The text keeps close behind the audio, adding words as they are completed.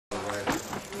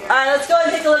right, let's go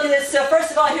and take a look at this. So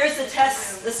first of all, here's the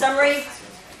test, the summary.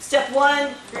 Step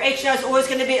 1, your H naught is always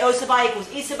going to be O sub I equals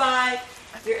E sub I.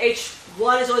 Your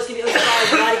H1 is always going to be O sub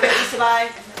I not equal to E sub I.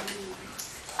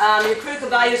 Your critical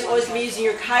value is always going to be using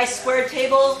your chi-squared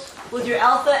table with your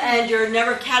alpha and your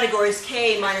number of categories,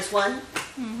 k minus 1.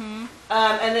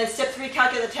 And then step 3,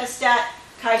 calculate the test stat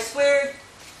chi-squared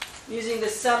using the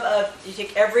sum of, you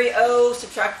take every O,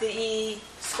 subtract the E,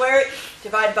 square it,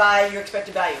 divide by your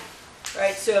expected value.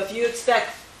 Right? So if you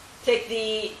take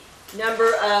the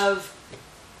number of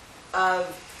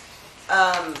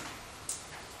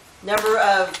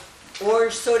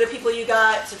orange soda people you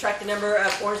got, subtract the number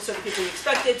of orange soda people you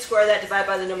expected, square that, divide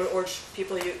by the number of orange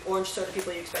soda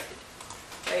people you expected.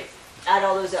 Right? Add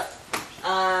all those up.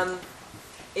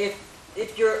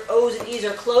 If your O's and E's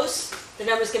are close, the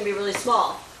number's going to be really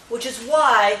small, which is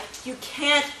why you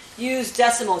can't use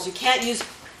decimals. You can't use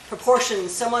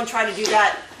proportions. Someone tried to do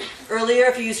that earlier.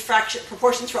 If you use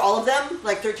proportions for all of them,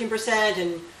 like 13%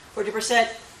 and 40%,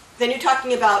 then you're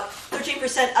talking about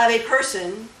 13% of a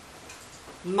person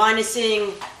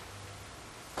minusing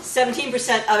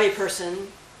 17% of a person.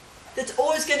 That's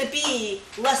always going to be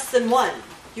less than 1.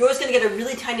 You're always going to get a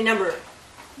really tiny number.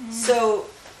 So,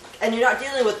 and you're not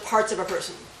dealing with parts of a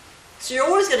person. So you're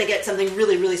always going to get something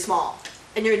really, really small.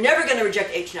 And you're never going to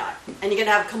reject H naught. And you're going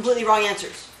to have completely wrong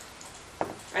answers.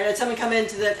 Right? I had someone come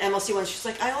into the MLC once. She's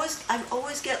like, I always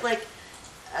get like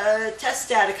a test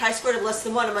stat, a chi-squared of less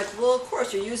than 1. I'm like, well, of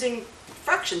course, you're using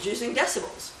fractions, you're using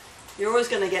decimals. You're always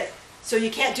going to get, so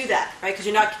you can't do that, right? Because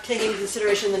you're not taking into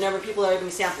consideration the number of people that are being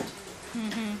sampled.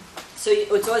 So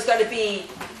it's always got to be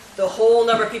the whole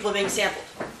number of people being sampled.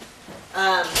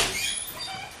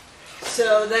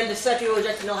 So then decide if you will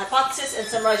reject the null hypothesis and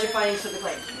summarize your findings for the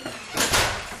claim.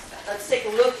 Let's take a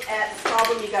look at the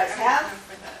problem you guys have.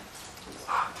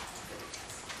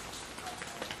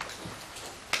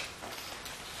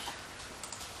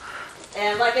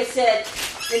 And like I said,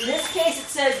 in this case it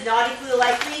says not equally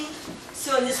likely.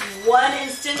 So in this one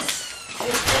instance, your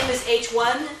claim is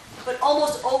H1, but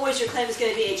almost always your claim is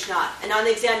going to be H naught. And on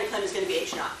the exam your claim is going to be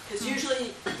H naught. Because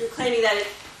usually you're claiming that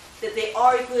they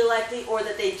are equally likely or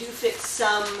that they do fit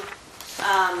some,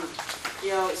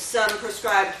 some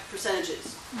prescribed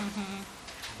percentages.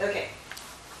 Okay.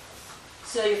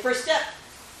 So your first step,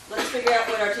 let's figure out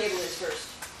what our table is first.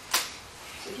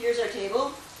 So here's our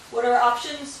table. What are our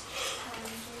options?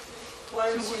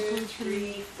 1, 2,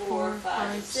 3, 4,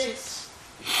 5, 6.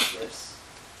 Oops.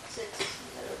 6.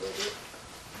 That'll go good.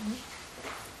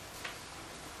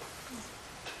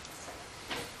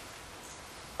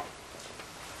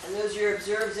 And those are your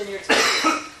observed and your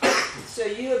expected. So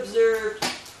you observed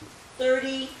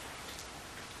 30,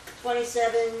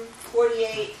 27,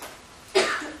 48,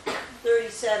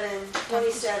 37,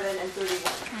 27, and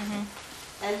 31.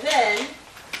 And then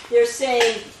they're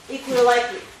saying equally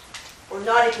likely or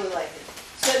not equally likely.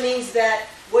 So it means that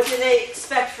what do they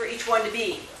expect for each one to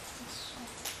be?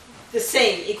 The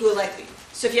same, equally likely.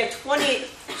 So if you have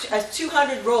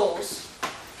 200 rolls,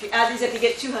 if you add these up, you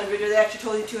get 200, or they actually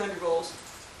told you 200 rolls.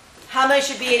 How many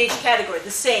should be in each category?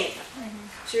 The same.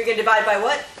 So you're going to divide by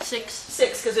what? 6.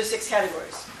 6, because there's 6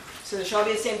 categories. So they should all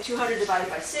be the same. 200 divided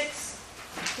by 6.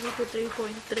 3.3.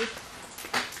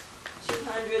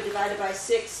 200 divided by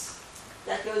 6.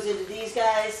 That goes into these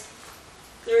guys.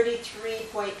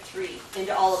 33.3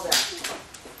 into all of them.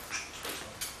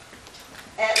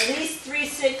 At least 3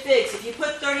 sig figs. If you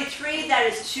put 33, that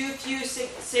is too few sig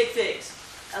figs.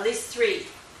 At least 3.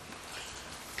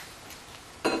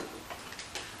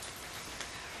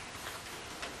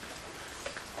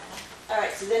 All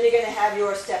right, so then you're going to have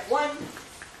your step 1.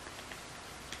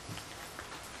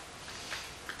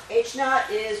 H naught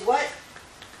is what?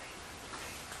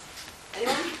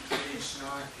 Anyone? H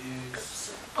naught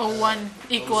is O1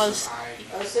 equals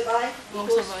O sub I O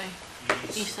equals sub I.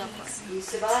 E sub I. E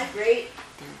sub I, great.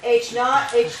 H naught,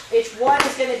 H1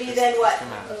 is going to be then what?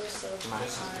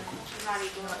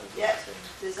 Yep,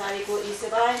 does not equal E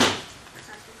sub I.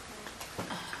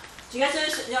 Do you guys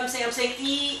understand? No, I'm saying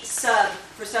E sub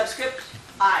for subscript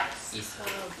I. E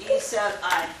sub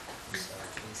I.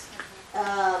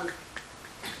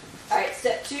 All right,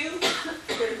 step 2,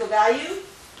 critical value.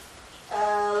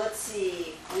 Let's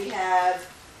see. We have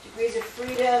degrees of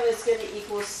freedom is going to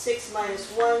equal 6 minus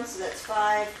 1, so that's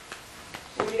 5.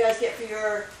 What do you guys get for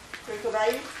your critical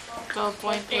value?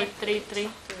 12.833.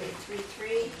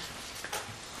 833.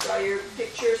 Draw your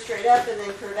picture straight up and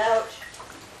then curve out.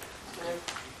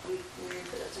 Weird,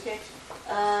 but that's okay.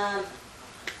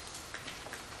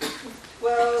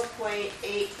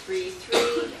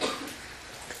 12.833.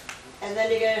 And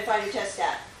then you're going to find your test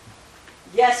stat.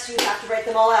 Yes, you have to write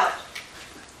them all out.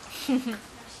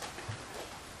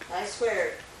 I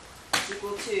squared is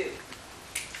equal to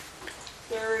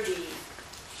 30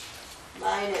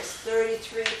 minus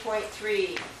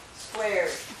 33.3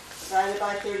 squared divided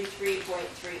by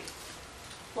 33.3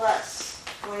 plus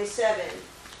 27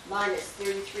 minus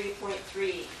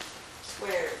 33.3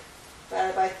 squared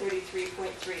divided by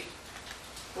 33.3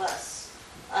 plus.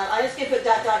 I'm just gonna put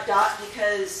dot dot dot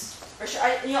because, or should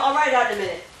I, I'll write it out in a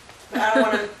minute, but I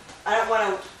don't want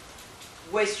to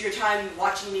waste your time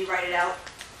watching me write it out.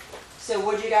 So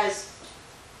and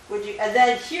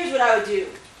then here's what I would do.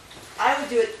 I would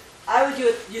do it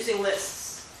using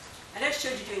lists. I never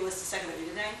showed you doing lists a second ago,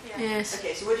 didn't I? Yes.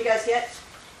 Okay, so what did you guys get?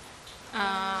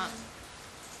 9.761.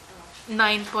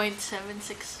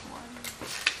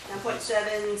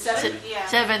 9.77? Yeah.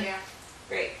 7. Yeah.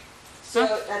 Great. So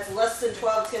that's less than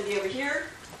 12, it's going to be over here.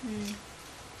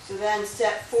 So then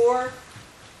step 4,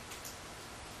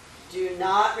 do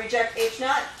not reject H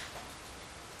naught.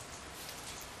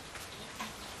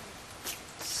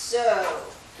 So,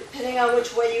 depending on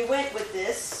which way you went with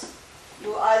this, you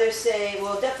will either say,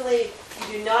 well, definitely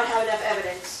you do not have enough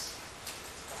evidence.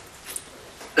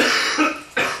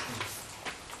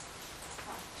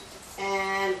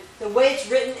 And the way it's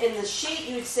written in the sheet,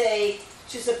 you would say,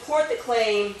 to support the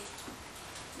claim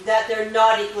that they're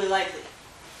not equally likely.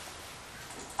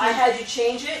 I had you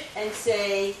change it and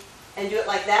say, and do it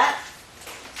like that.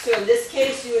 So in this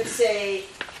case, you would say,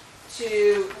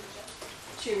 to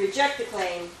reject the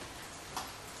claim,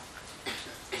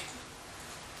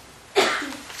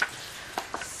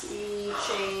 see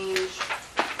change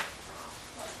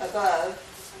above,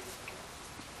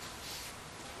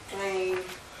 claim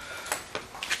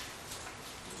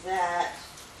that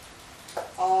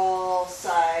all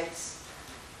sides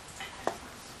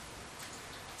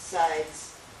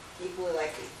equally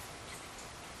likely.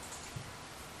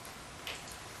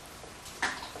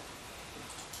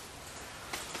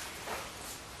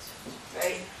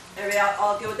 Right? Everybody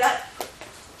all good with that?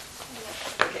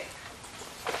 Okay.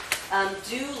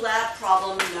 Do lab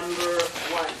problem number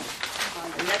 1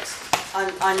 on the next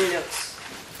on your notes.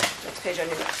 Next page on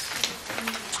your notes.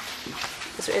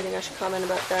 Is there anything I should comment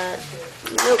about that?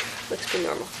 Nope. Looks pretty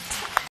normal.